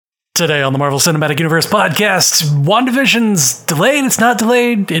Today on the Marvel Cinematic Universe podcast, WandaVision's delayed, it's not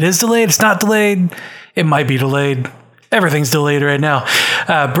delayed, it is delayed, it's not delayed, it might be delayed. Everything's delayed right now.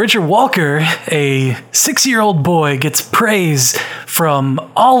 Bridger Walker, a 6-year-old boy, gets praise from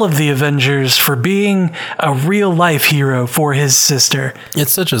all of the Avengers for being a real-life hero for his sister.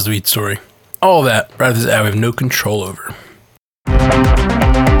 It's such a sweet story. All that, rather than I have no control over.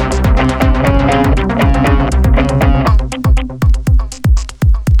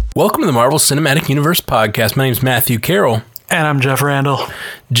 Welcome to the Marvel Cinematic Universe podcast. My name is Matthew Carroll. And I'm Jeff Randall.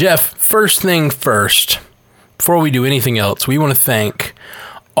 Jeff, first thing first, before we do anything else, we want to thank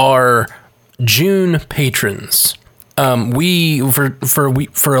our June patrons. For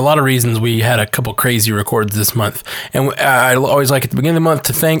a lot of reasons, we had a couple crazy records this month. And I always like at the beginning of the month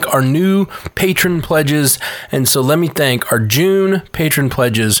to thank our new patron pledges. And so let me thank our June patron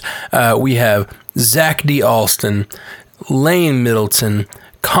pledges. We have Zach D. Alston, Lane Middleton,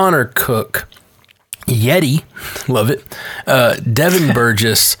 Connor Cook, Yeti, love it, Devin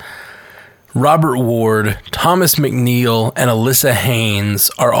Burgess, Robert Ward, Thomas McNeil, and Alyssa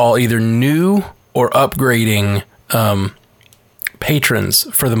Haynes are all either new or upgrading patrons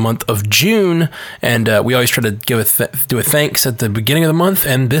for the month of June. And we always try to do a thanks at the beginning of the month.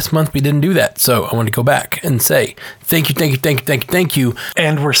 And this month we didn't do that. So I want to go back and say thank you.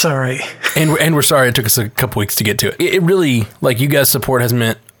 And we're sorry. And we're sorry it took us a couple weeks to get to it. It really, like, you guys' support has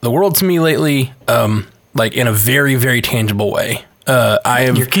meant the world to me lately, like in a very, very tangible way.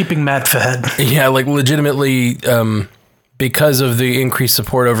 You're keeping Matt fed. Yeah, like legitimately, because of the increased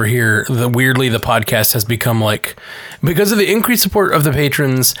support over here, weirdly the podcast has become like, because of the increased support of the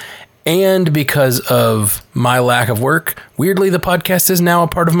patrons and because of my lack of work, weirdly the podcast is now a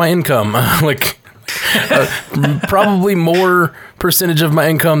part of my income. Probably more percentage of my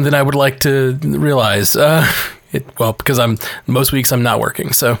income than I would like to realize. Because most weeks I'm not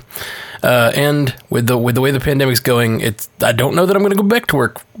working. So, and with the way the pandemic's going, I don't know that I'm going to go back to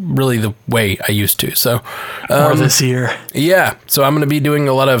work really the way I used to. So, or this year. Yeah. So I'm going to be doing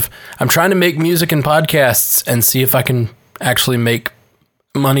I'm trying to make music and podcasts and see if I can actually make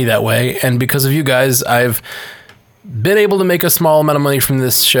money that way. And because of you guys, I've been able to make a small amount of money from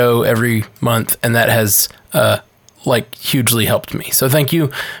this show every month. And that has, hugely helped me. So thank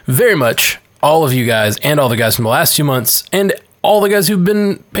you very much, all of you guys, and all the guys from the last 2 months, and all the guys who've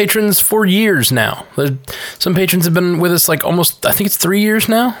been patrons for years now. Some patrons have been with us like almost, I think it's 3 years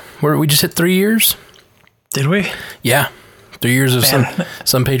now, where we just hit 3 years. Did we? Yeah. 3 years of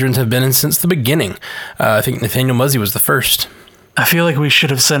some patrons have been in since the beginning. I think Nathaniel Muzzy was the first. I feel like we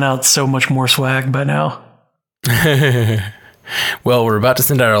should have sent out so much more swag by now. Well, we're about to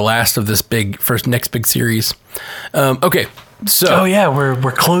send out our last of this next big series. Okay. So,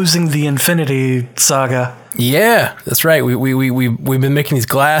 we're closing the Infinity Saga. Yeah, that's right. We've been making these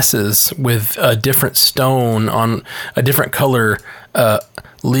glasses with a different stone on a different color,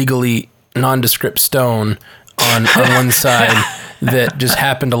 legally nondescript stone on one side that just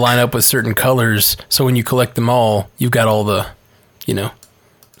happened to line up with certain colors. So when you collect them all, you've got all the,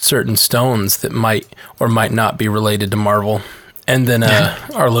 certain stones that might or might not be related to Marvel. And then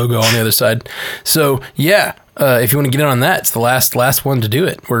our logo on the other side. So yeah. If you want to get in on that, it's the last one to do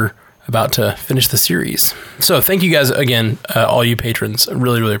it. We're about to finish the series. So thank you guys again, all you patrons. I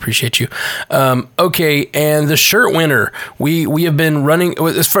really, really appreciate you. Okay, and the shirt winner. We have been running...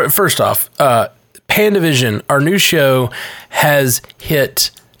 First off, Pandavision, our new show, has hit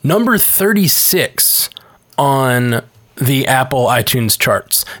number 36 on the Apple iTunes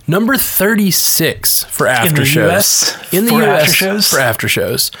charts. Number 36 for after shows. In the US for after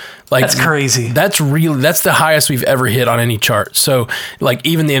shows. Like, that's crazy. That's the highest we've ever hit on any chart. So, like,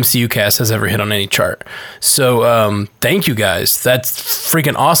 even the MCU cast has ever hit on any chart. So, thank you guys. That's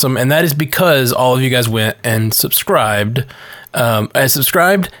freaking awesome. And that is because all of you guys went and subscribed.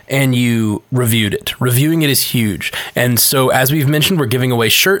 And you reviewed it. Reviewing it is huge. And so, as we've mentioned, we're giving away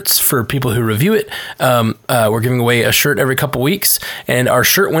shirts for people who review it. We're giving away a shirt every couple weeks. And our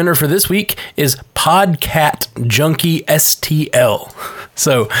shirt winner for this week is Podcat Junkie STL.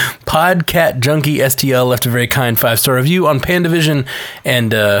 So, Podcat Junkie STL left a very kind 5-star review on Pandavision.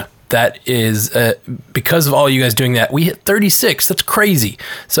 And that is because of all you guys doing that. We hit 36. That's crazy.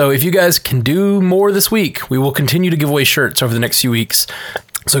 So if you guys can do more this week, we will continue to give away shirts over the next few weeks.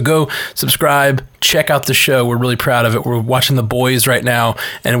 So go subscribe, check out the show. We're really proud of it. We're watching The Boys right now,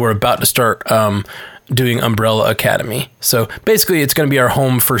 and we're about to start doing Umbrella Academy. So basically, it's going to be our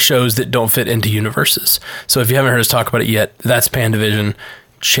home for shows that don't fit into universes. So if you haven't heard us talk about it yet, that's Pandavision.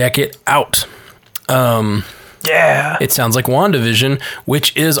 Check it out. Yeah. It sounds like WandaVision,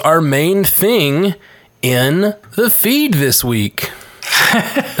 which is our main thing in the feed this week.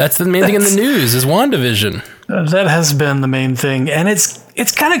 That's the main thing in the news is WandaVision. That has been the main thing. And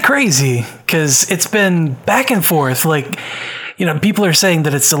it's kind of crazy because it's been back and forth. Like, people are saying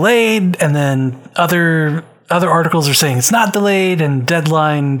that it's delayed, and then other articles are saying it's not delayed, and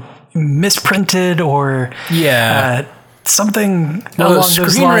Deadline misprinted or something along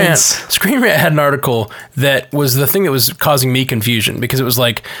those lines. Screen Rant had an article that was the thing that was causing me confusion because it was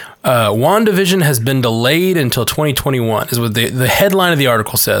like, WandaVision has been delayed until 2021 is what the headline of the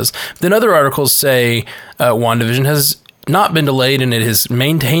article says. Then other articles say WandaVision has not been delayed and it is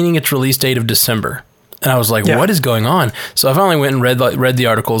maintaining its release date of December. And I was like, what is going on? So I finally went and read the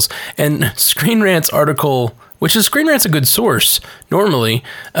articles, and Screen Rant's article, which is Screen Rant's a good source normally.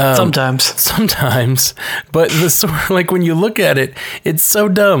 Sometimes. But like when you look at it, it's so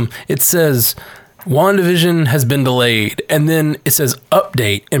dumb. It says WandaVision has been delayed, and then it says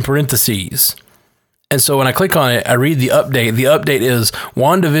update in parentheses. And so when I click on it, I read the update. The update is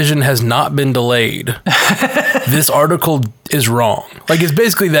WandaVision has not been delayed. This article is wrong. Like, it's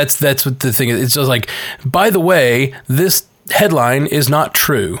basically that's what the thing is. It's just like, by the way, this headline is not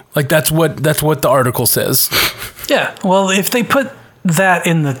true. Like, that's what the article says. Yeah. Well, if they put that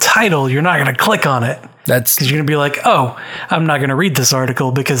in the title, you're not going to click on it. That's because you're going to be like, oh, I'm not going to read this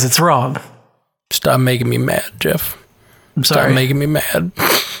article because it's wrong. Stop making me mad, Jeff. I'm sorry. Stop making me mad.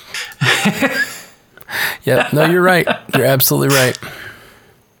 Yeah, no, you're right. You're absolutely right.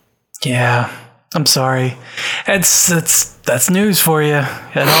 Yeah, I'm sorry. That's news for you.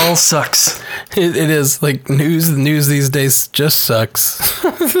 It all sucks. It is like news. The news these days just sucks.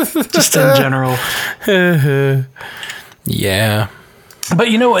 Just in general. Yeah.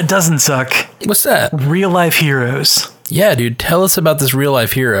 But you know what doesn't suck? What's that? Real life heroes. Yeah, dude. Tell us about this real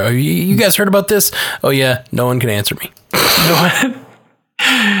life hero. You guys heard about this? Oh yeah, no one can answer me. No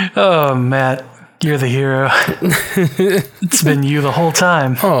one. Oh, Matt. You're the hero. It's been you the whole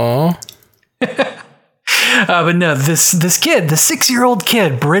time. Aww. But no, this kid, the 6-year-old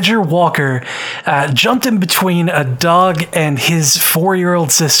kid, Bridger Walker, jumped in between a dog and his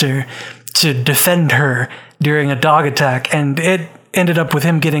 4-year-old sister to defend her during a dog attack. And it ended up with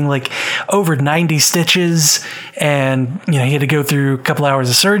him getting like over 90 stitches, and he had to go through a couple hours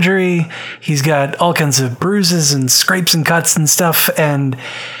of surgery. He's got all kinds of bruises and scrapes and cuts and stuff, and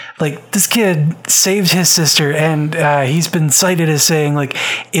like, this kid saved his sister, and he's been cited as saying, like,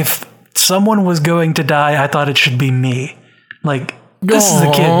 if someone was going to die, I thought it should be me. Like, this is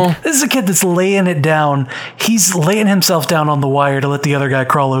a kid. This is a kid that's laying it down. He's laying himself down on the wire to let the other guy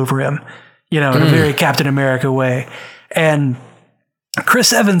crawl over him, in a very Captain America way. And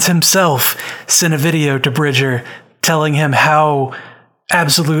Chris Evans himself sent a video to Bridger telling him how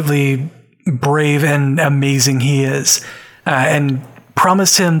absolutely brave and amazing he is. And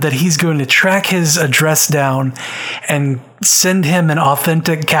promised him that he's going to track his address down and send him an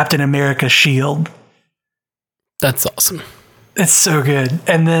authentic Captain America shield. That's awesome. It's so good.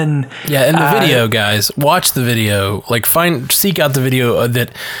 And then in the video, guys, watch the video. Like, seek out the video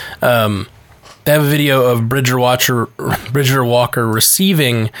that they have a video of Bridger Walker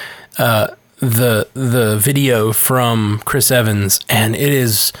receiving the video from Chris Evans, and it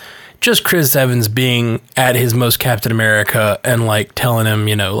is just Chris Evans being at his most Captain America and like telling him,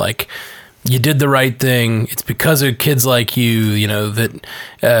 like, you did the right thing. It's because of kids like you,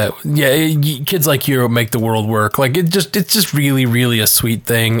 kids like you make the world work. Like, it's just really, really a sweet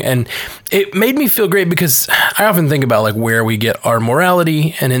thing. And it made me feel great because I often think about like where we get our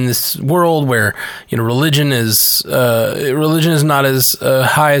morality, and in this world where, religion is not as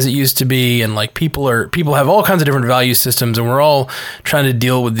high as it used to be. And like people have all kinds of different value systems, and we're all trying to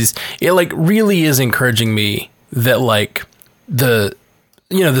deal with these. It like really is encouraging me that like the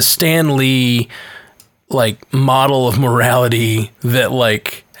Stan Lee like model of morality that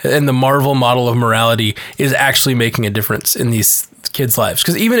like, and the Marvel model of morality is actually making a difference in these kids' lives.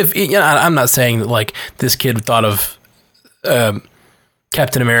 Because even if, I'm not saying that like this kid thought of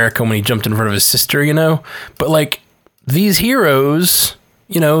Captain America when he jumped in front of his sister, but like these heroes,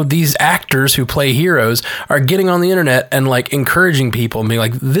 these actors who play heroes are getting on the internet and like encouraging people and being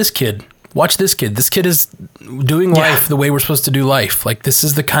like, this kid, watch this kid. This kid is doing life the way we're supposed to do life. Like, this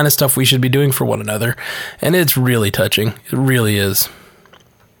is the kind of stuff we should be doing for one another. And it's really touching. It really is.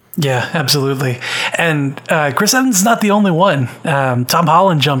 Yeah, absolutely. And Chris Evans is not the only one. Tom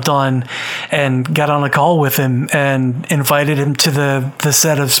Holland jumped on and got on a call with him and invited him to the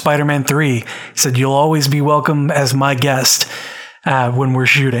set of Spider-Man 3. He said, "You'll always be welcome as my guest when we're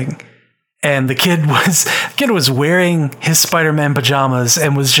shooting." And the kid was wearing his Spider-Man pajamas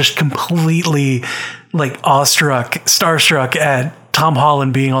and was just completely like starstruck at Tom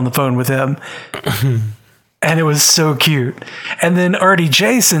Holland being on the phone with him. And it was so cute. And then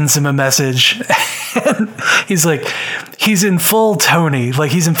RDJ sends him a message. And he's like, he's in full Tony.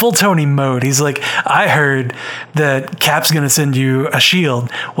 Like, he's in full Tony mode. He's like, I heard that Cap's going to send you a shield.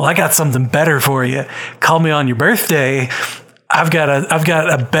 Well, I got something better for you. Call me on your birthday. I've got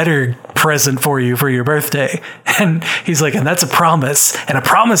a better present for you for your birthday. And he's like, and that's a promise. And a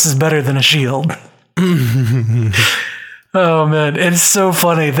promise is better than a shield. Oh, man. It's so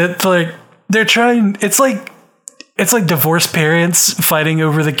funny that, like, they're trying, it's like divorced parents fighting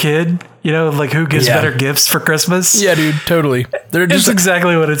over the kid, you know, like who gives better gifts for Christmas. Yeah, dude, totally. They're just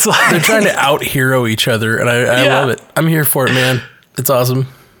exactly what it's like. They're trying to out-hero each other, and I love it. I'm here for it, man. It's awesome.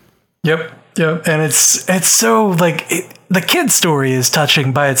 Yep. And it's so, like, the kid story is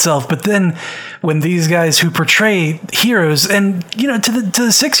touching by itself, but then when these guys who portray heroes, and, you know, to the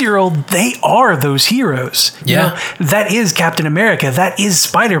 6-year-old, they are those heroes. Yeah. You know, that is Captain America. That is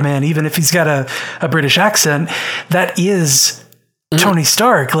Spider-Man, even if he's got a British accent. That is Tony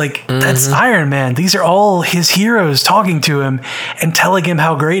Stark. Like, that's Iron Man. These are all his heroes talking to him and telling him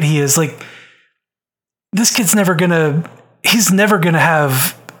how great he is. Like, this kid's never gonna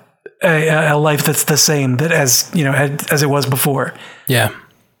have a life that's the same as it was before. Yeah.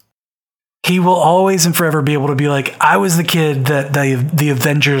 He will always and forever be able to be like, I was the kid that the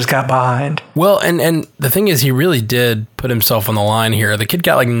Avengers got behind. Well, and the thing is, he really did put himself on the line here. The kid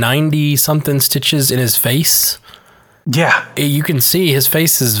got like 90 something stitches in his face. Yeah. You can see his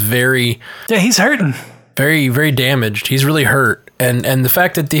face is he's hurting. Very, very damaged. He's really hurt. And the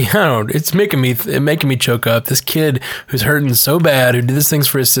fact that it's making me choke up. This kid who's hurting so bad, who did these things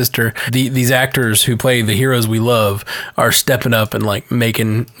for his sister, these actors who play the heroes we love are stepping up and like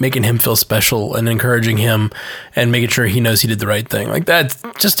making him feel special and encouraging him and making sure he knows he did the right thing. Like it's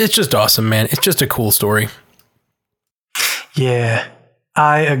just awesome, man. It's just a cool story. Yeah,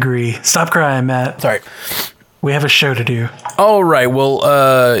 I agree. Stop crying, Matt. Sorry. We have a show to do. All right. Well,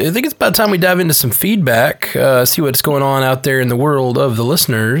 I think it's about time we dive into some feedback, see what's going on out there in the world of the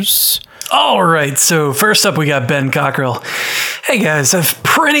listeners. All right. So first up, we got Ben Cockrell. Hey, guys, I've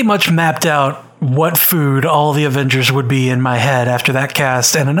pretty much mapped out what food all the Avengers would be in my head after that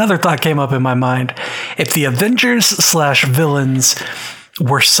cast. And another thought came up in my mind. If the Avengers/villains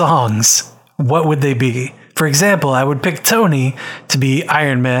were songs, what would they be? For example, I would pick Tony to be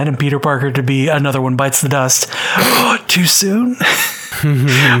Iron Man and Peter Parker to be Another One Bites the Dust. Too soon?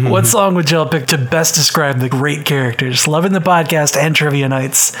 What song would y'all pick to best describe the great characters? Loving the podcast and Trivia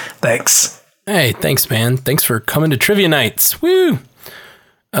Nights. Thanks. Hey, thanks, man. Thanks for coming to Trivia Nights. Woo!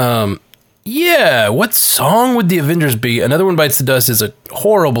 Yeah, what song would the Avengers be? Another One Bites the Dust is a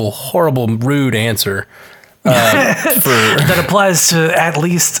horrible, horrible, rude answer. That applies to at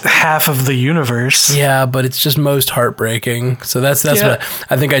least half of the universe. Yeah, but it's just most heartbreaking. So that's what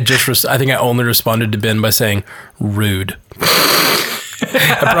I think. I think I only responded to Ben by saying rude.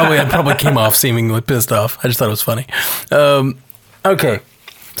 I probably came off seemingly pissed off. I just thought it was funny. Okay,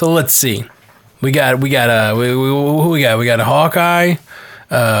 so let's see. We got who we got? We got a Hawkeye.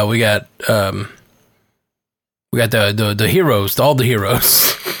 We got the heroes, all the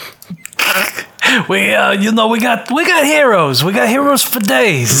heroes. We got heroes. We got heroes for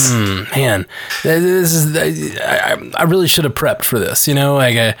days. Man, this is. I really should have prepped for this. You know,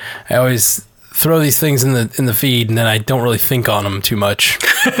 like I always throw these things in the feed, and then I don't really think on them too much.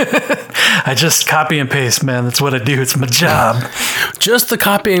 I just copy and paste, man. That's what I do. It's my job. Just the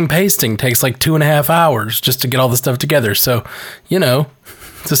copy and pasting takes like 2.5 hours just to get all the stuff together. So, you know,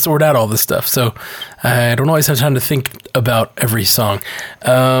 to sort out all this stuff. So I don't always have time to think about every song.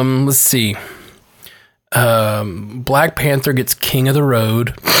 Let's see. Black Panther gets King of the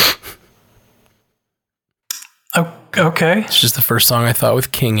Road. Oh, okay. It's just the first song I thought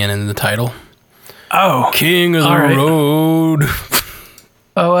with King in the title. Oh. King of the Road.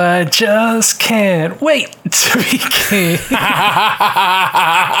 Oh, I just can't wait to be king.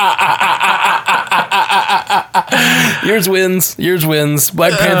 Yours wins.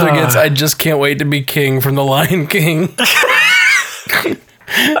 Black Panther gets I just can't wait to be king from The Lion King.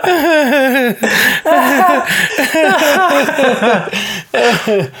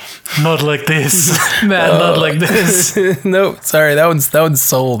 Not like this, man. Not like this. No, sorry. That one's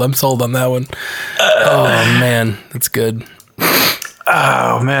sold. I'm sold on that one. Oh man, that's good.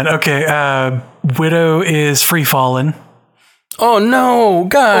 Oh man. Okay. Widow is Free Fallin'. Oh no,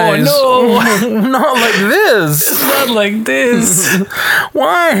 guys! Oh no, not like this. It's not like this.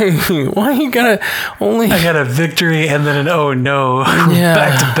 Why? Why you gotta only? I got a victory and then an oh no,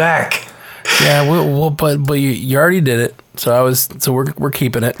 back to back. Yeah, well, but you already did it, so we're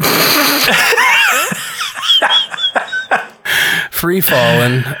keeping it. Free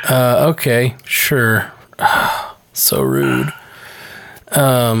Fallin'. Okay, sure. So rude.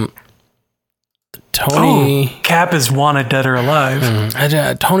 Tony. Oh, Cap is wanted dead or alive.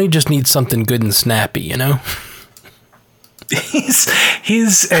 Tony just needs something good and snappy, you know? He's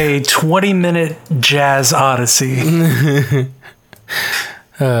a 20-minute jazz odyssey.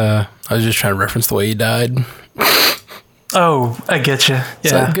 I was just trying to reference the way he died. Oh, I get you.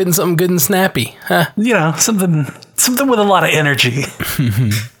 Yeah, Something good and snappy, huh? You know, something with a lot of energy.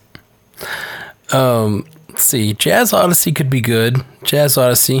 Let's see. Jazz Odyssey could be good. Jazz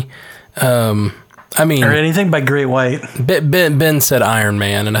Odyssey. I mean, or anything by Great White. Ben said Iron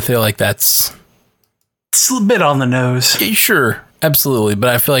Man, and I feel like it's a bit on the nose. Yeah, sure, absolutely, but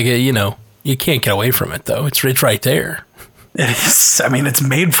I feel like you can't get away from it though. It's right there. It is. I mean, it's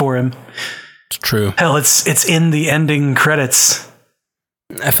made for him. It's true. Hell, it's in the ending credits.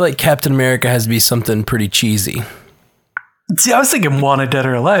 I feel like Captain America has to be something pretty cheesy. See, I was thinking Wanted Dead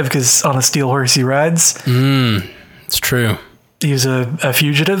or Alive because on a steel horse he rides. It's true. He's a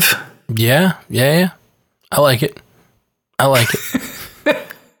fugitive. Yeah. I like it.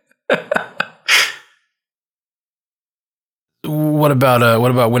 What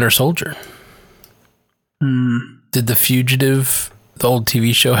about Winter Soldier? Did The Fugitive, the old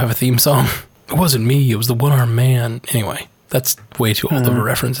TV show, have a theme song? It wasn't me. It was the one-armed man. Anyway, that's way too old of a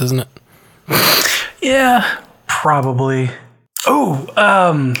reference, isn't it? Yeah, probably. Oh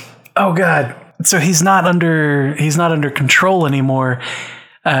God. So he's not under control anymore.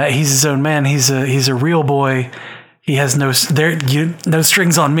 He's his own man. He's a real boy. He has no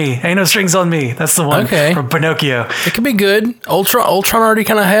strings on me. Ain't no strings on me. That's the one from Pinocchio. It could be good. Ultron already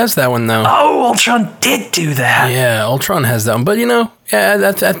kind of has that one though. Oh, Ultron did do that. Yeah, Ultron has that one. But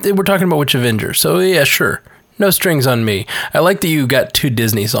we're talking about which Avenger. So yeah, sure. No strings on me. I like that you got 2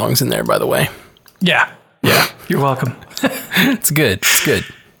 Disney songs in there, by the way. Yeah. You're welcome. It's good.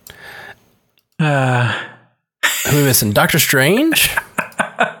 Who are we missing? Doctor Strange?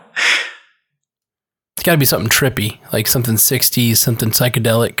 It's got to be something trippy, like something 60s, something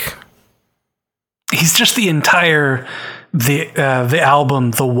psychedelic. He's just the entire the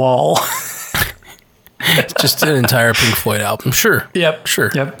album, The Wall. It's just an entire Pink Floyd album. Sure. Yep. Sure.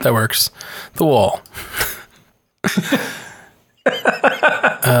 Yep. That works. The Wall.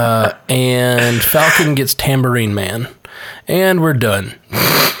 And Falcon gets Tambourine Man. And we're done.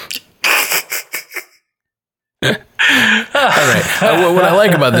 All right. What I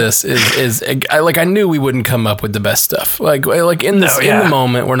like about this is I knew we wouldn't come up with the best stuff. Like in the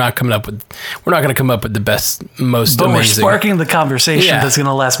moment, we're not going to come up with the best, most but amazing. We're sparking the conversation that's going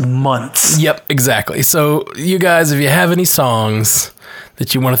to last months. Yep, exactly. So you guys, if you have any songs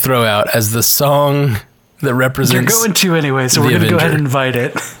that you want to throw out as the song that represents, you're going to anyway, so we're going to go ahead and invite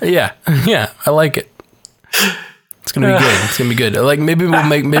it. Yeah, I like it. It's gonna be good. It's gonna be good. Like maybe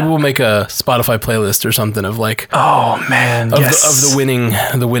we'll make a Spotify playlist or something of like of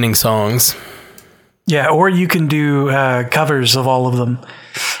the winning songs. Yeah, or you can do covers of all of them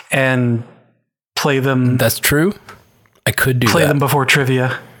and play them. That's true. I could do play them before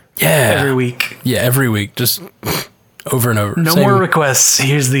trivia. Yeah, every week. Yeah, every week, just over and over. No more requests.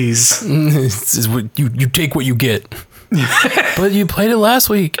 Here's these. You take what you get. But you played it last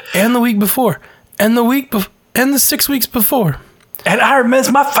week and the week before and the week before. And the 6 weeks before. And Iron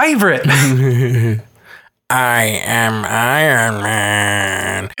Man's my favorite. I am Iron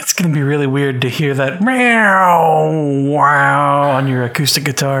Man. It's going to be really weird to hear that meow, wow on your acoustic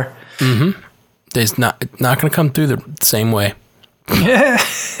guitar. Mm-hmm. It's not going to come through the same way. Yeah,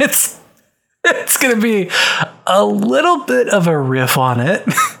 it's going to be a little bit of a riff on it.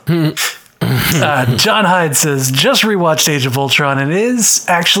 John Hyde says, just rewatched Age of Ultron, and it is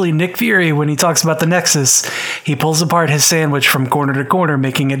actually Nick Fury when he talks about the Nexus. He pulls apart his sandwich from corner to corner,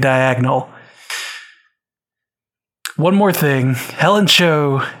 making it diagonal. One more thing. Helen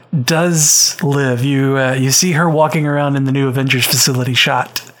Cho does live. You see her walking around in the new Avengers facility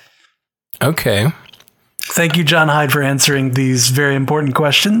shot. Okay. Thank you, John Hyde, for answering these very important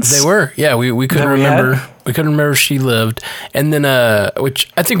questions. They were. Yeah, we couldn't remember. We couldn't remember if she lived. And then,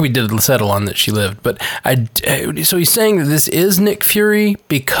 which I think we did settle on that she lived. But so he's saying that this is Nick Fury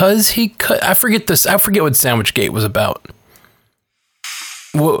because he cut. I forget what Sandwich Gate was about.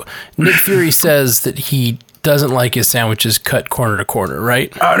 Well, Nick Fury says that he doesn't like his sandwiches cut corner to corner,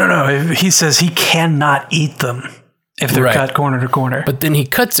 right? Oh, no. He says he cannot eat them if they're cut corner to corner. But then he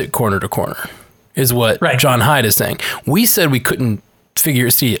cuts it corner to corner. Is what John Hyde is saying. We said we couldn't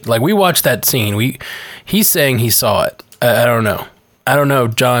see it. Like we watched that scene. He's saying he saw it. I don't know,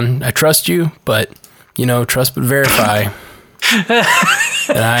 John. I trust you, but trust but verify.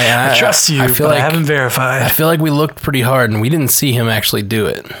 And I trust you, but I haven't verified. I feel like we looked pretty hard and we didn't see him actually do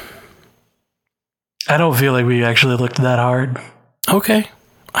it. I don't feel like we actually looked that hard. Okay.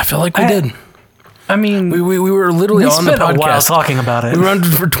 I feel like we did. I mean, we were literally on the podcast. We spent a while talking about it. We were on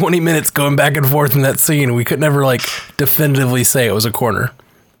for 20 minutes going back and forth in that scene. We could never definitively say it was a corner,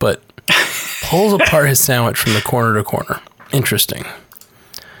 but pulls apart his sandwich from the corner to corner. Interesting.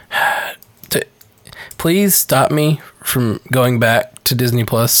 Please stop me from going back to Disney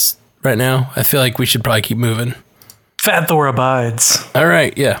Plus right now. I feel like we should probably keep moving. Fat Thor abides. All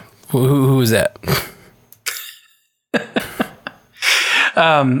right. Yeah. Who is that?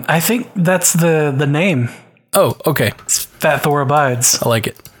 I think that's the name. Oh, okay. It's Fat Thor abides. I like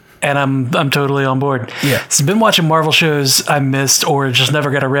it. And I'm totally on board. Yeah. So I've been watching Marvel shows I missed or just never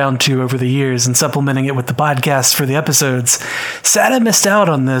got around to over the years and supplementing it with the podcast for the episodes. Sad I missed out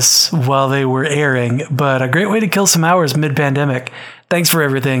on this while they were airing, but a great way to kill some hours mid-pandemic. Thanks for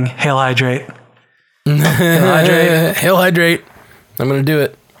everything. Hail Hydrate. Hail Hydrate. Hail Hydrate. I'm going to do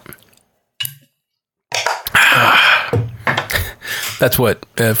it. That's what,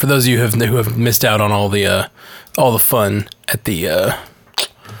 for those of you who have missed out on all the fun at the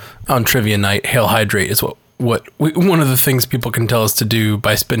on trivia night, Hail Hydrate is one of the things people can tell us to do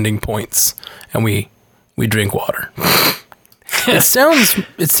by spending points, and we drink water. It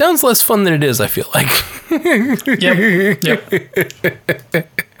sounds less fun than it is, I feel like. Yep.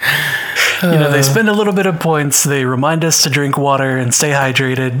 They spend a little bit of points. They remind us to drink water and stay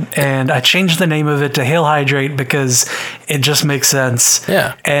hydrated. And I changed the name of it to Hail Hydrate because it just makes sense.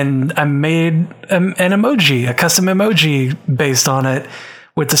 Yeah. And I made an emoji, a custom emoji based on it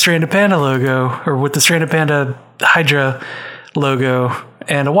with the Stranded Panda logo, or with the Stranded Panda Hydra logo,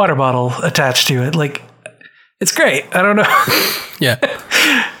 and a water bottle attached to it. It's great. I don't know. Yeah.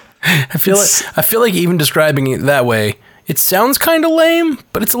 I feel like even describing it that way, it sounds kind of lame,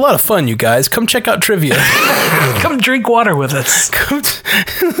 but it's a lot of fun, you guys. Come check out trivia. Come drink water with us. That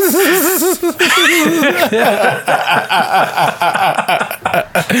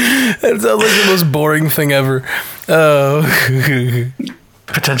sounds like the most boring thing ever. Oh.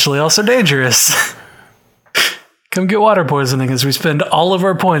 Potentially also dangerous. Come get water poisoning as we spend all of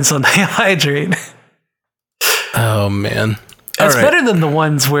our points on Hydrate. Oh, man. It's better than the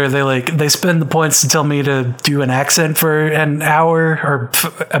ones where they spend the points to tell me to do an accent for an hour or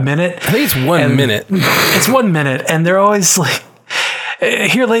a minute. I think it's 1 minute. It's 1 minute, and they're always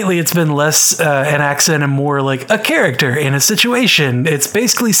here lately it's been less an accent and more like a character in a situation. It's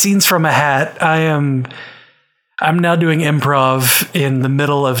basically scenes from a hat. I'm now doing improv in the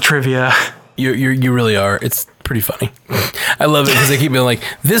middle of trivia. You really are. It's pretty funny. I love it because they keep being like,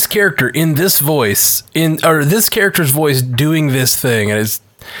 this character in this voice, or this character's voice doing this thing, and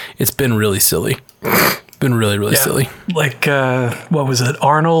it's been really silly. Been really, really silly. Like what was it?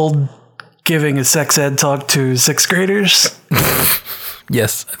 Arnold giving a sex ed talk to sixth graders.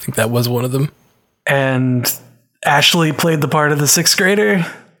 Yes, I think that was one of them. And Ashley played the part of the sixth grader.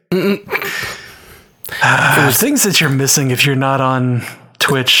 Things that you're missing if you're not on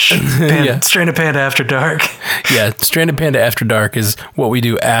Twitch. Stranded Panda After Dark. Yeah, Stranded Panda After Dark is what we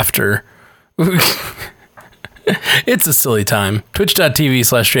do after. It's a silly time.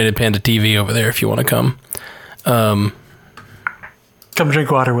 Twitch.tv/Stranded Panda TV over there if you want to come. Come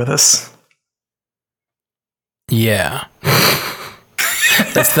drink water with us. Yeah.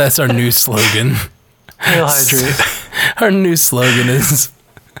 That's our new slogan. Hail Hydrate. Our new slogan is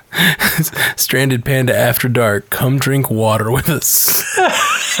Stranded Panda After Dark. Come drink water with us.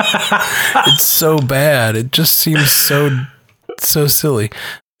 It's so bad. It just seems so silly.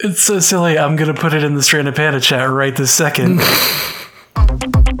 It's so silly. I'm going to put it in the Stranded Panda chat right this second.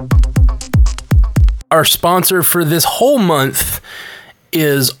 Our sponsor for this whole month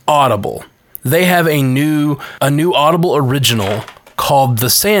is Audible. They have a new Audible original called The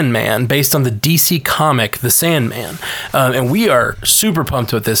Sandman, based on the DC comic The Sandman. And we are super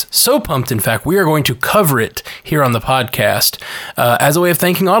pumped with this. So pumped, in fact, we are going to cover it here on the podcast as a way of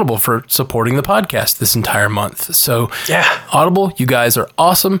thanking Audible for supporting the podcast this entire month. So, yeah, Audible, you guys are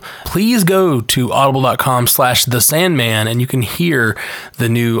awesome. Please go to audible.com/The Sandman and you can hear the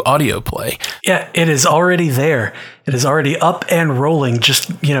new audio play. Yeah, it is already there. It is already up and rolling.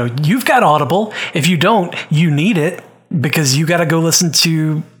 Just, you've got Audible. If you don't, you need it, because you got to go listen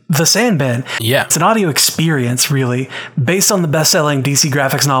to The Sandman. Yeah. It's an audio experience, really, based on the best-selling DC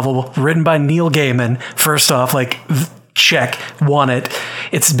Graphics novel written by Neil Gaiman. First off, check, want it.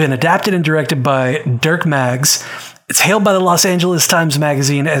 It's been adapted and directed by Dirk Maggs. It's hailed by the Los Angeles Times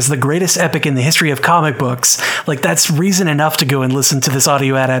Magazine as the greatest epic in the history of comic books. That's reason enough to go and listen to this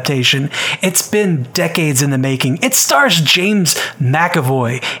audio adaptation. It's been decades in the making. It stars James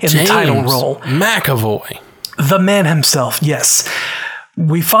McAvoy in the title role. McAvoy. The man himself, yes.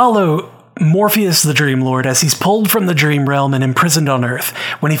 We follow Morpheus the Dream Lord as he's pulled from the dream realm and imprisoned on Earth.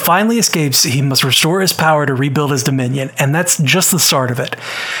 When he finally escapes, he must restore his power to rebuild his dominion, and that's just the start of it.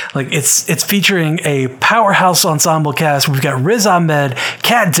 Like it's featuring a powerhouse ensemble cast. We've got Riz Ahmed,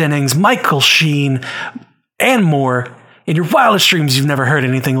 Kat Dennings, Michael Sheen, and more. In your wildest dreams, you've never heard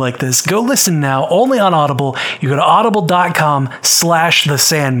anything like this. Go listen now, only on Audible. You go to audible.com/The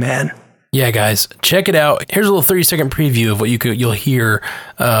Sandman. Yeah, guys, check it out. Here's a little 30-second preview of what you'll hear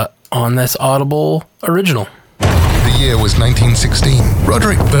on this Audible original. The year was 1916.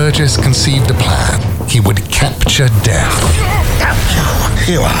 Roderick Burgess conceived a plan. He would capture death.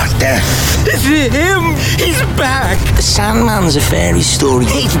 You are death. It's him! He's back! The Sandman's a fairy story.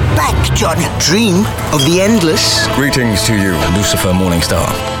 He's back, John. Dream of the endless. Greetings to you, Lucifer Morningstar.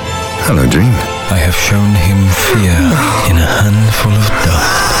 Hello, Dream. I have shown him fear in a handful of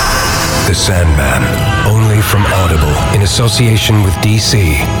dust. The Sandman, only from Audible, in association with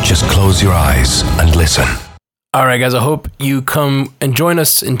DC. Just close your eyes and listen. All right, guys, I hope you come and join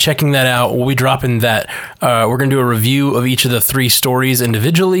us in checking that out. We'll be dropping that. We're going to do a review of each of the 3 stories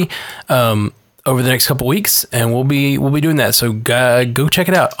individually over the next couple weeks, and we'll be doing that. So go check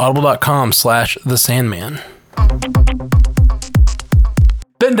it out, audible.com/The Sandman.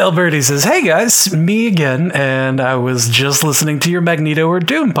 Ben Delverti says, "Hey guys, me again, and I was just listening to your Magneto or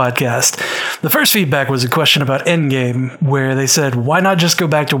Doom podcast. The first feedback was a question about Endgame, where they said, why not just go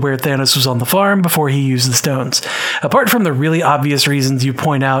back to where Thanos was on the farm before he used the stones? Apart from the really obvious reasons you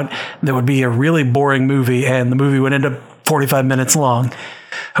point out, that would be a really boring movie, and the movie would end up 45 minutes long.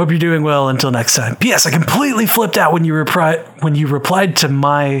 Hope you're doing well until next time. P.S. I completely flipped out when you replied to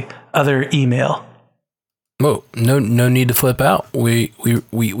my other email." Whoa, no need to flip out. We're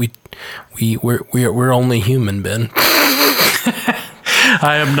only human, Ben.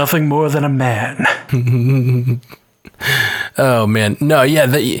 I am nothing more than a man. Oh man, no, yeah,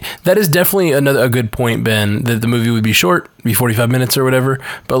 that is definitely a good point, Ben. That the movie would be short, be 45 minutes or whatever.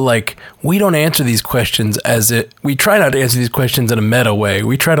 But like, we don't answer these questions we try not to answer these questions in a meta way.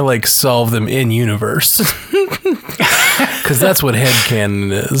 We try to like solve them in universe. Because that's what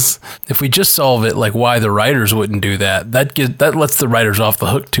headcanon is. If we just solve it, like why the writers wouldn't do that, that lets the writers off the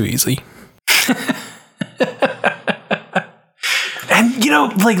hook too easy. And,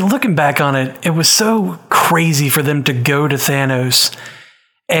 like looking back on it, it was so crazy for them to go to Thanos.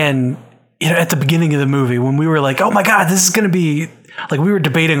 And, at the beginning of the movie, when we were like, oh my God, this is going to be like, we were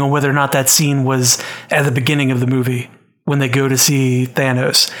debating on whether or not that scene was at the beginning of the movie when they go to see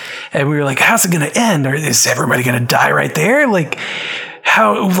Thanos. And we were like, how's it going to end? Or is everybody going to die right there? Like,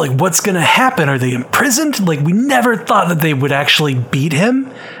 what's going to happen? Are they imprisoned? Like, we never thought that they would actually beat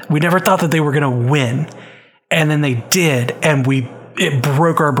him. We never thought that they were going to win. And then they did. And it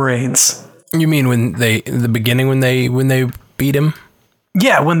broke our brains. You mean when they beat him?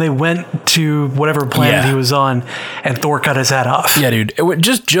 Yeah, when they went to whatever planet he was on, and Thor cut his head off. Yeah, dude, it would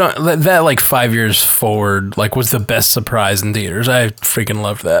just that like 5 years forward, like was the best surprise in theaters. I freaking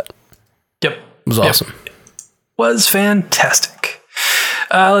loved that. Yep, it was awesome. It was fantastic.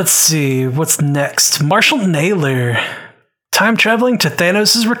 Let's see what's next. Marshall Naylor, time traveling to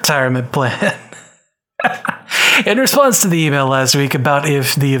Thanos' retirement plan. In response to the email last week about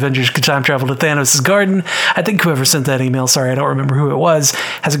if the Avengers could time travel to Thanos' garden, I think whoever sent that email, sorry, I don't remember who it was,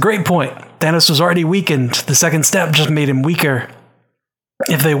 has a great point. Thanos was already weakened. The second step just made him weaker.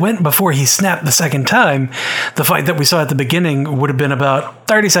 If they went before he snapped the second time, the fight that we saw at the beginning would have been about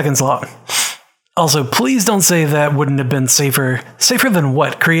 30 seconds long. Also, please don't say that wouldn't have been safer. Safer than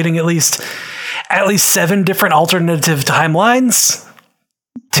what? Creating at least 7 different alternative timelines?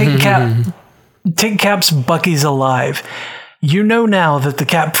 Take Cap's Bucky's alive. You know now that the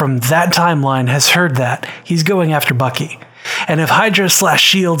Cap from that timeline has heard that. He's going after Bucky. And if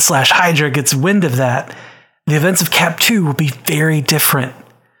Hydra/S.H.I.E.L.D/Hydra gets wind of that, the events of Cap 2 will be very different.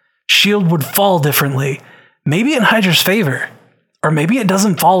 S.H.I.E.L.D. would fall differently. Maybe in Hydra's favor. Or maybe it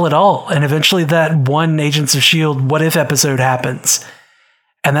doesn't fall at all, and eventually that one Agents of S.H.I.E.L.D. What If episode happens.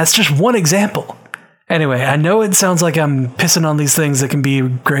 And that's just one example. Anyway, I know it sounds like I'm pissing on these things that can be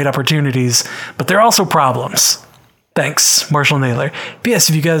great opportunities, but they're also problems. Thanks, Marshall Naylor. P.S.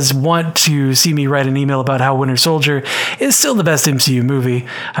 If you guys want to see me write an email about how Winter Soldier is still the best MCU movie,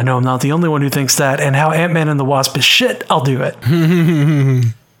 I know I'm not the only one who thinks that, and how Ant-Man and the Wasp is shit, I'll do it.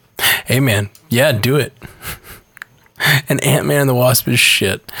 Hey, man. Yeah, do it. And Ant-Man and the Wasp is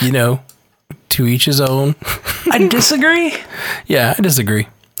shit. To each his own. I disagree. Yeah, I disagree.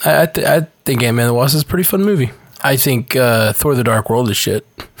 I think Ant-Man and the Wasp is a pretty fun movie. I think Thor: The Dark World is shit.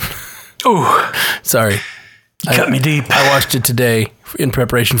 Ooh. Sorry. Cut me deep. I watched it today in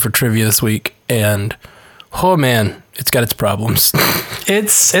preparation for trivia this week, and Oh man, it's got its problems.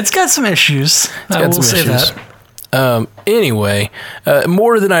 It's got some issues. I will say that. Anyway,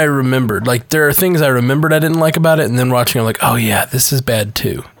 more than I remembered. Like, there are things I remembered I didn't like about it, and then watching, I'm like, oh yeah, this is bad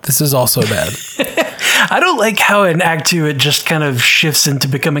too. This is also bad. I don't like how in Act 2 it just kind of shifts into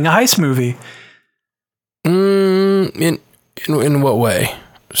becoming a heist movie. In what way?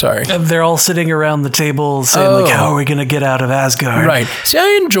 Sorry. They're all sitting around the table saying, like, how are we going to get out of Asgard? Right. See,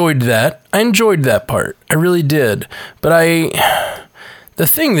 I enjoyed that. I enjoyed that part. I really did. But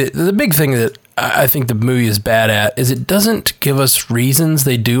the big thing that I think the movie is bad at is it doesn't give us reasons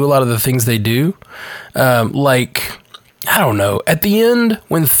they do a lot of the things they do. Like, I don't know. At the end,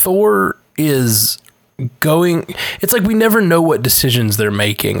 when Thor is going, it's like we never know what decisions they're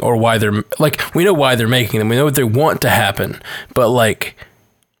making or why they're, like, we know why they're making them. We know what they want to happen. But, like,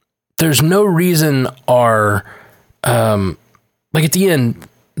 there's no reason like, at the end,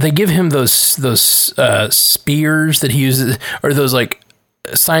 they give him those spears that he uses, or those, like,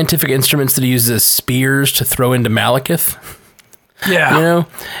 scientific instruments that he uses as spears to throw into Malekith. Yeah. You know?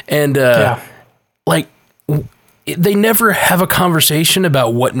 And, like, they never have a conversation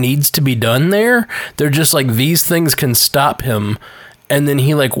about what needs to be done there. They're just like, these things can stop him. And then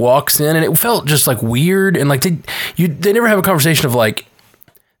he, like, walks in, and it felt just, like, weird. And, like, they never have a conversation of, like,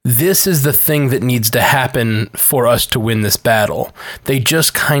 this is the thing that needs to happen for us to win this battle. They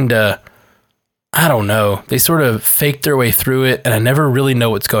just kind of, I don't know. They sort of fake their way through it, and I never really know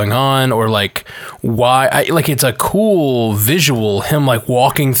what's going on or, like, why. Like, it's a cool visual, him, like,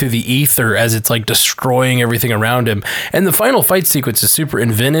 walking through the ether as it's, like, destroying everything around him. And the final fight sequence is super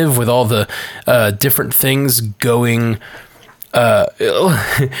inventive with all the different things going.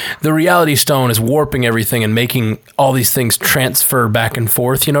 The reality stone is warping everything and making all these things transfer back and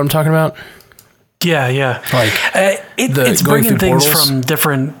forth. You know what I'm talking about? Yeah. Like, it's bringing things portals from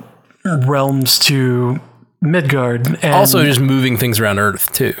different realms to Midgard, and also just moving things around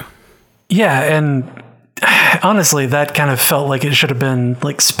Earth too. Yeah, and honestly, that kind of felt like it should have been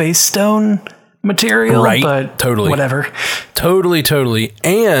like Space Stone material, right? But totally, whatever. Totally.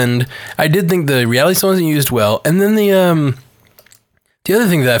 And I did think the reality stone wasn't used well. And then the other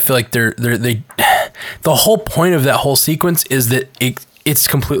thing that I feel like the whole point of that whole sequence is that it's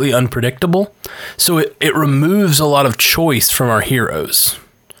completely unpredictable. So it removes a lot of choice from our heroes.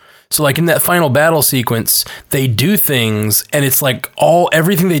 So, like, in that final battle sequence, they do things, and it's like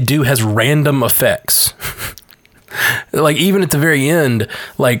everything they do has random effects. Like, even at the very end,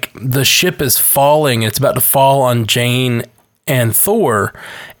 like, the ship is falling, it's about to fall on Jane and Thor,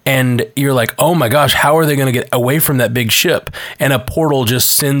 and you're like, oh my gosh, how are they going to get away from that big ship? And a portal just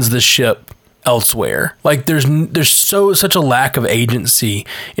sends the ship elsewhere. Like, there's such a lack of agency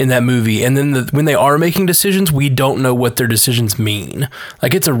in that movie, and then when they are making decisions, we don't know what their decisions mean.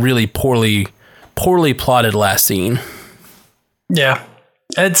 Like, it's a really poorly plotted last scene. Yeah,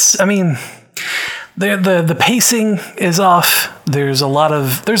 I mean, the pacing is off. There's a lot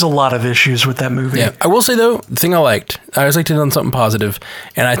of issues with that movie. Yeah, I will say though, the thing I always liked it on something positive,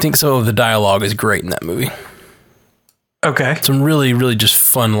 and I think some of the dialogue is great in that movie. Okay. Some really, really just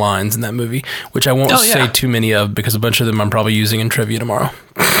fun lines in that movie, which I won't say too many of because a bunch of them I'm probably using in trivia tomorrow.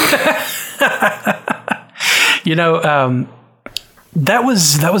 You know, that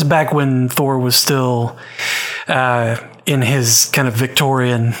was back when Thor was still in his kind of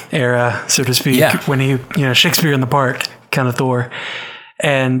Victorian era, so to speak. Yeah. When he, Shakespeare in the Park kind of Thor.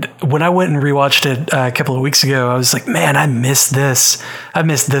 And when I went and rewatched it a couple of weeks ago, I was like, man, I miss this. I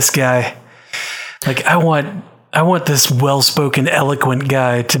miss this guy. Like, I want this well-spoken, eloquent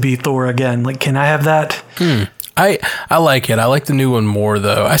guy to be Thor again. Like, can I have that? I like it. I like the new one more,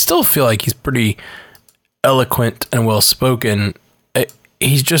 though. I still feel like he's pretty eloquent and well-spoken.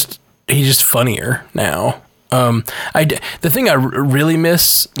 He's just funnier now. The thing I really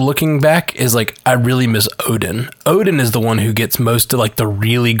miss looking back is, like, I really miss Odin. Odin is the one who gets most of, like, the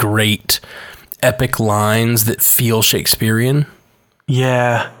really great epic lines that feel Shakespearean.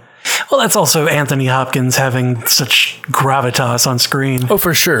 Yeah. Well, that's also Anthony Hopkins having such gravitas on screen. Oh,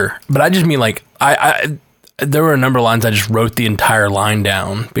 for sure. But I just mean, like, I there were a number of lines I just wrote the entire line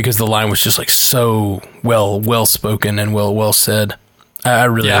down because the line was just, like, so well spoken and well said. I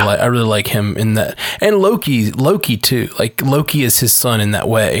really like him in that, and Loki too. Like, Loki is his son in that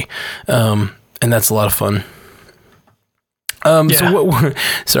way, and that's a lot of fun. So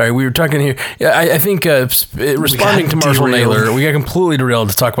sorry, we were talking here. Yeah, I think responding to Marshall Naylor, we got completely derailed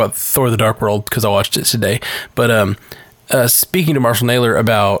to talk about Thor: The Dark World because I watched it today. But speaking to Marshall Naylor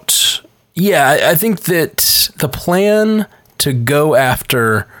about, I think that the plan to go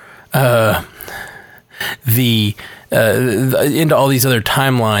after into all these other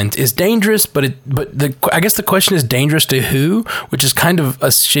timelines is dangerous, I guess the question is dangerous to who, which is kind of a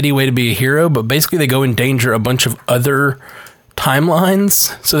shitty way to be a hero, but basically they go endanger a bunch of other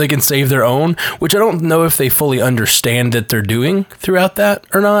timelines so they can save their own, which I don't know if they fully understand that they're doing throughout that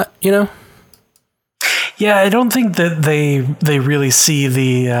or not, you know? Yeah, I don't think that they really see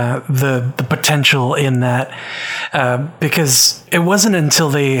the potential in that, because it wasn't until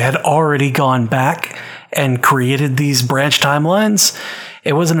they had already gone back and created these branch timelines,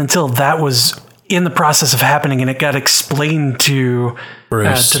 it wasn't until that was in the process of happening and it got explained to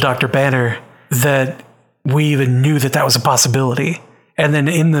Dr. Banner that we even knew that was a possibility. And then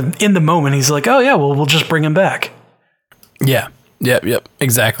in the moment, he's like, "Oh yeah, well, we'll just bring him back." Yeah. Yep.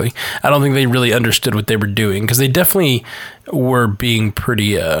 Exactly. I don't think they really understood what they were doing because they definitely were being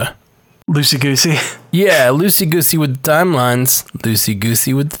pretty loosey-goosey. Yeah, loosey-goosey with the timelines.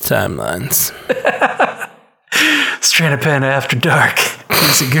 Loosey-goosey with the timelines. Stranded Panda After Dark.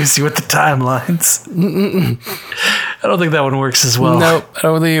 Loosey-goosey with the timelines. I don't think that one works as well. Nope, I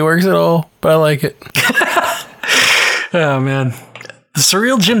don't think it works at all, but I like it. Oh, man. The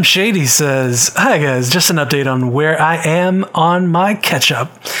Surreal Jim Shady says, "Hi guys, just an update on where I am on my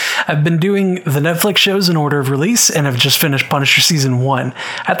catch-up. I've been doing the Netflix shows in order of release and have just finished Punisher Season 1.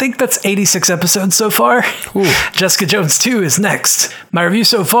 I think that's 86 episodes so far. Ooh. Jessica Jones 2 is next. My review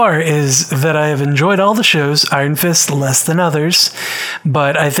so far is that I have enjoyed all the shows, Iron Fist less than others,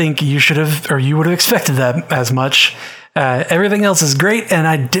 but I think you would have expected that as much. Everything else is great, and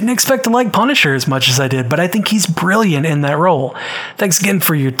I didn't expect to like Punisher as much as I did, but I think he's brilliant in that role. Thanks again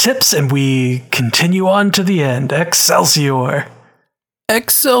for your tips, and we continue on to the end. Excelsior."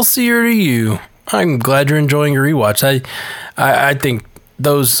 Excelsior to you. I'm glad you're enjoying your rewatch. I think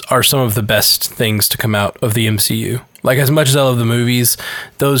those are some of the best things to come out of the MCU. Like, as much as I love the movies,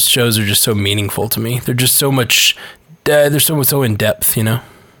 those shows are just so meaningful to me. They're just so much, they're so in depth, you know?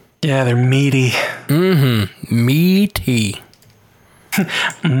 Yeah, they're meaty. Mm-hmm. Meaty.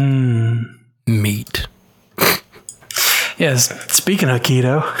 Meat. Yes, speaking of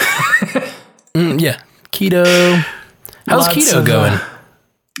keto. Yeah, keto. How's keto going?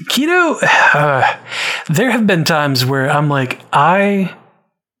 Keto, there have been times where I'm like, I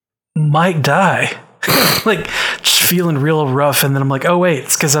might die. Like, just feeling real rough, and then I'm like, oh wait,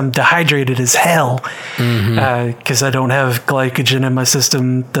 it's because I'm dehydrated as hell, because I don't have glycogen in my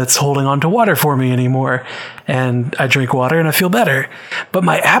system that's holding on to water for me anymore, and I drink water and I feel better. But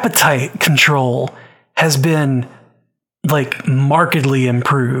my appetite control has been like markedly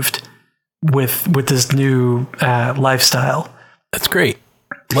improved with this new lifestyle. That's great.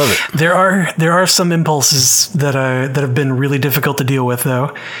 Love it. There are some impulses that have been really difficult to deal with,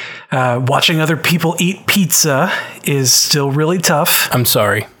 though. Watching other people eat pizza is still really tough. I'm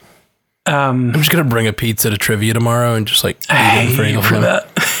sorry. I'm just gonna bring a pizza to trivia tomorrow and just like eat it for that.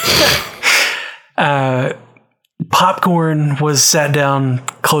 Popcorn was sat down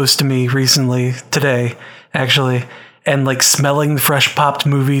close to me recently, today, actually, and like smelling the fresh popped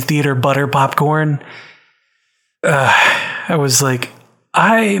movie theater butter popcorn. I was like,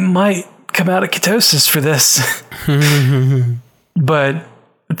 I might come out of ketosis for this. But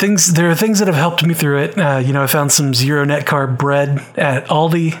there are things that have helped me through it. I found some zero net carb bread at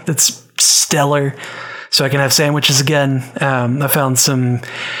Aldi that's stellar, so I can have sandwiches again. I found some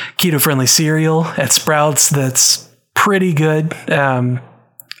keto friendly cereal at Sprouts that's pretty good.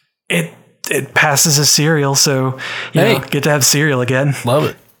 It passes as cereal, so get to have cereal again. Love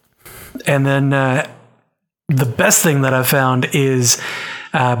it. And then the best thing that I've found is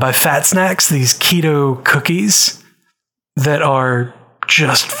by Fat Snacks, these keto cookies that are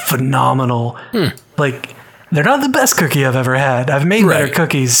just phenomenal. Like, they're not the best cookie I've ever had. I've made better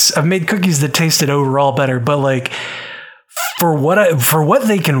cookies. I've made cookies that tasted overall better, but like for what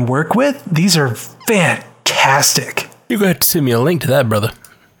they can work with, these are fantastic. You're gonna have to send me a link to that, brother.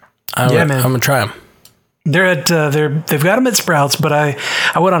 Man. I'm gonna try them. They're at they've got them at Sprouts, but I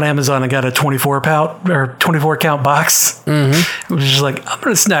went on Amazon and got a 24 count box, which is like, I'm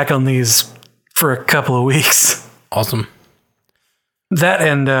gonna snack on these for a couple of weeks. Awesome. That,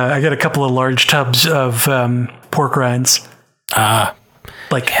 and I got a couple of large tubs of pork rinds.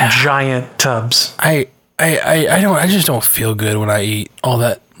 Giant tubs. I just don't feel good when I eat all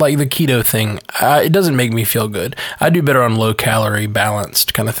that. Like the keto thing, it doesn't make me feel good. I do better on low calorie,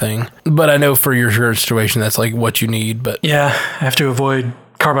 balanced kind of thing. But I know for your situation, that's like what you need. But yeah, I have to avoid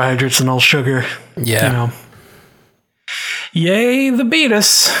carbohydrates and all sugar. Yeah. Yay, the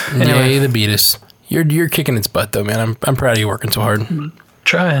Beatus. Anyway. Yay, the Beatus. You're kicking its butt though, man. I'm proud of you working so hard.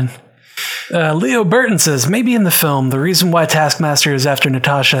 Trying. Leo Burton says, maybe in the film, the reason why Taskmaster is after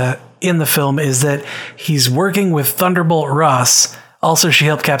Natasha in the film is that he's working with Thunderbolt Ross. Also, she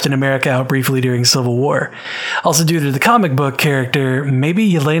helped Captain America out briefly during Civil War. Also, due to the comic book character,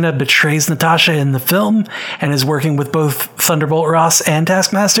 maybe Yelena betrays Natasha in the film and is working with both Thunderbolt Ross and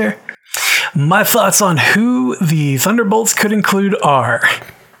Taskmaster. My thoughts on who the Thunderbolts could include are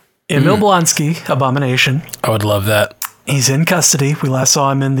Emil Blonsky, Abomination. I would love that. He's in custody. We last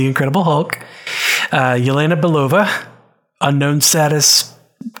saw him in The Incredible Hulk. Yelena Belova, unknown status,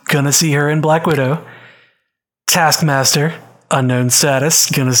 gonna see her in Black Widow. Taskmaster, unknown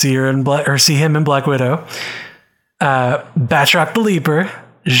status, gonna see her in see him in Black Widow. Batroc the Leaper,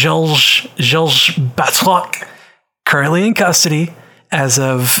 Georges Batroc, currently in custody as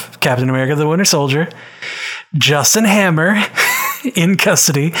of Captain America: The Winter Soldier. Justin Hammer, in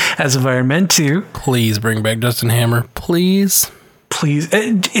custody as of Iron Man 2. Please bring back Justin Hammer, please. Please,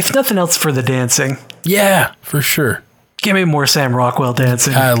 if nothing else, for the dancing. Yeah, for sure. Give me more Sam Rockwell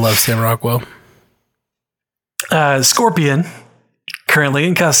dancing. I love Sam Rockwell. Scorpion, currently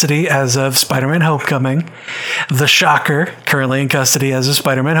in custody as of Spider-Man Homecoming. The Shocker, currently in custody as of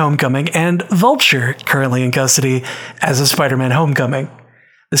Spider-Man Homecoming. And Vulture, currently in custody as of Spider-Man Homecoming.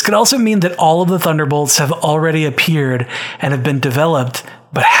 This could also mean that all of the Thunderbolts have already appeared and have been developed,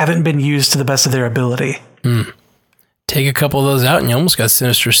 but haven't been used to the best of their ability. Take a couple of those out and you almost got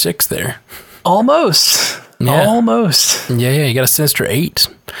Sinister 6 there. Almost. Yeah. Almost. Yeah, you got a Sinister 8.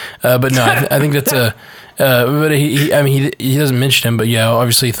 But no, I think that's a... but he doesn't mention him, but yeah,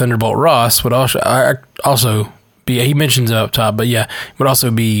 obviously Thunderbolt Ross would also be... He mentions him up top, but yeah, would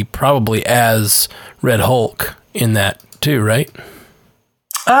also be probably as Red Hulk in that too, right?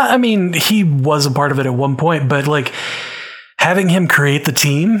 I mean, he was a part of it at one point, but like having him create the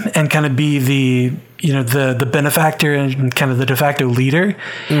team and kind of be the benefactor and kind of the de facto leader,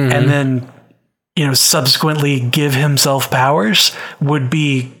 and then subsequently give himself powers would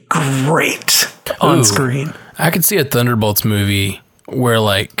be great on screen. I could see a Thunderbolts movie where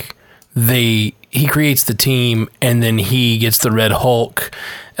like he creates the team and then he gets the Red Hulk.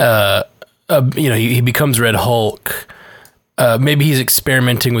 He becomes Red Hulk. Maybe he's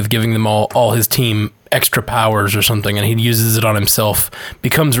experimenting with giving them all his team extra powers or something, and he uses it on himself,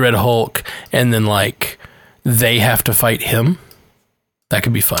 becomes Red Hulk, and then like they have to fight him. That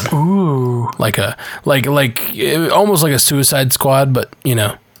could be fun. Ooh, like almost like a Suicide Squad, but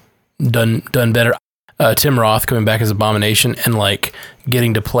done better. Tim Roth coming back as Abomination and like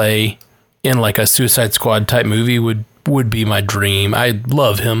getting to play in like a Suicide Squad type movie would be my dream. I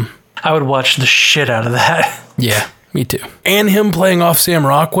love him. I would watch the shit out of that. Yeah. Me too. And him playing off Sam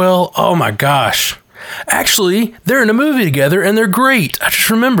Rockwell. Oh my gosh. Actually, they're in a movie together and they're great. I just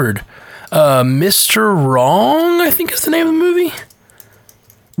remembered. Mr. Wrong, I think is the name of the movie.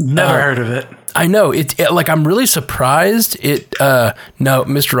 Never heard of it. I know. It like I'm really surprised. No,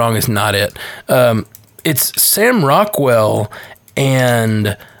 Mr. Wrong is not it. It's Sam Rockwell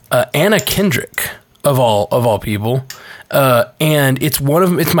and Anna Kendrick of all people. And it's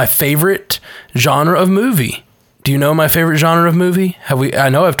it's my favorite genre of movie. Do you know my favorite genre of movie? I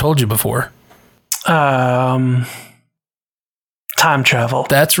know I've told you before. Time travel.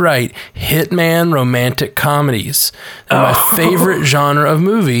 That's right. Hitman romantic comedies. They're my favorite genre of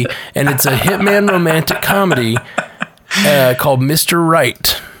movie, and it's a hitman romantic comedy called Mr.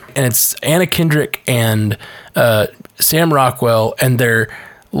 Right. And it's Anna Kendrick and Sam Rockwell, and they're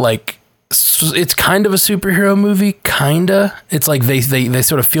like, it's kind of a superhero movie, kinda. It's like they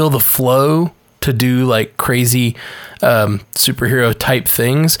sort of feel the flow to do like crazy superhero type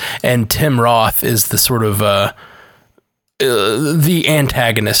things, and Tim Roth is the sort of the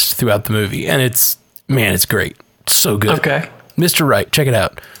antagonist throughout the movie, and it's great. It's so good. Okay. Mr. Right, check it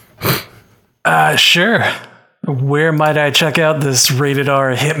out. Sure. Where might I check out this rated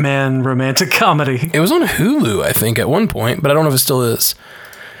R hitman romantic comedy? It was on Hulu, I think, at one point, but I don't know if it still is.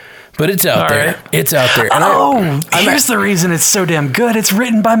 But it's out there. Right. It's out there. And here's the reason it's so damn good. It's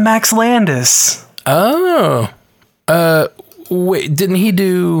written by Max Landis. Oh. Wait, didn't he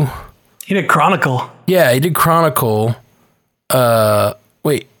do... He did Chronicle. Yeah, he did Chronicle.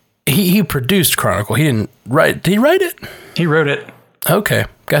 Wait, he produced Chronicle. He didn't write... Did he write it? He wrote it. Okay,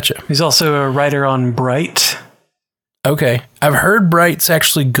 gotcha. He's also a writer on Bright. Okay. I've heard Bright's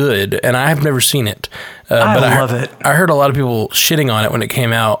actually good, and I have never seen it. I love it. I heard a lot of people shitting on it when it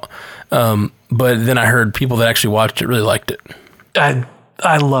came out, but then I heard people that actually watched it really liked it.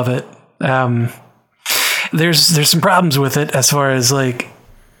 I love it. There's some problems with it as far as like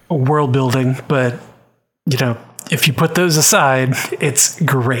world building, but if you put those aside, it's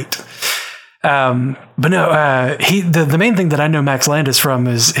great. But no, the main thing that I know Max Landis from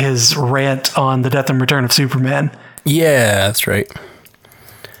is his rant on the Death and Return of Superman. Yeah, that's right.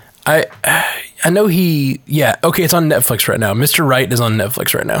 I know he. Yeah. Okay, it's on Netflix right now. Mr. Right is on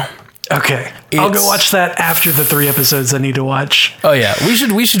Netflix right now. Okay, I'll go watch that after the 3 episodes I need to watch. Oh yeah,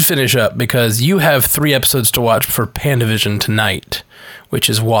 we should finish up because you have 3 episodes to watch for Pandavision tonight, which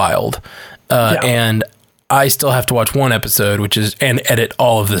is wild, and I still have to watch 1 episode, and edit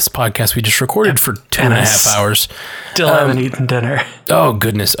all of this podcast we just recorded for 2.5 hours. Still haven't eaten dinner. Oh,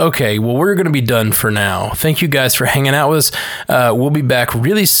 goodness. Okay, well, we're going to be done for now. Thank you guys for hanging out with us. We'll be back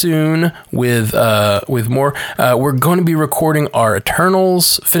really soon with more. We're going to be recording our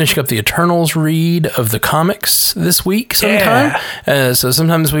Eternals, finishing up the Eternals read of the comics this week sometime. Yeah. So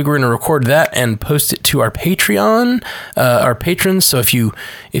sometime this week we're going to record that and post it to our Patreon, our patrons. So if you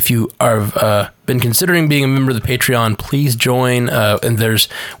are been considering being a member of the Patreon, please join. And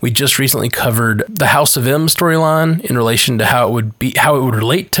we just recently covered the House of M storyline in relation to how it would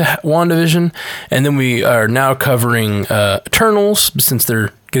relate to WandaVision, and then we are now covering Eternals since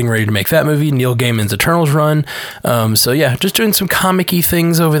they're getting ready to make that movie, Neil Gaiman's Eternals run. So yeah, just doing some comic-y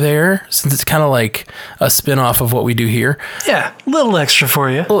things over there since it's kind of like a spin-off of what we do here. Yeah, a little extra for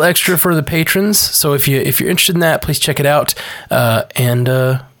you. A little extra for the patrons. So if you're interested in that, please check it out.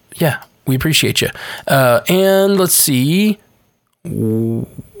 Yeah. We appreciate you. And let's see.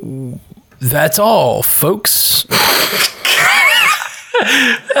 That's all, folks.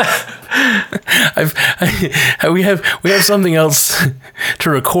 We have something else to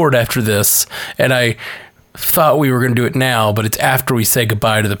record after this, and I thought we were going to do it now, but it's after we say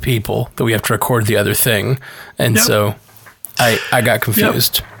goodbye to the people that we have to record the other thing, and so I got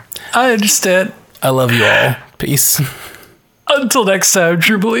confused. Yep. I understand. I love you all. Peace. Until next time,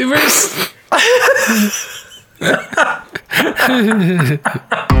 true believers.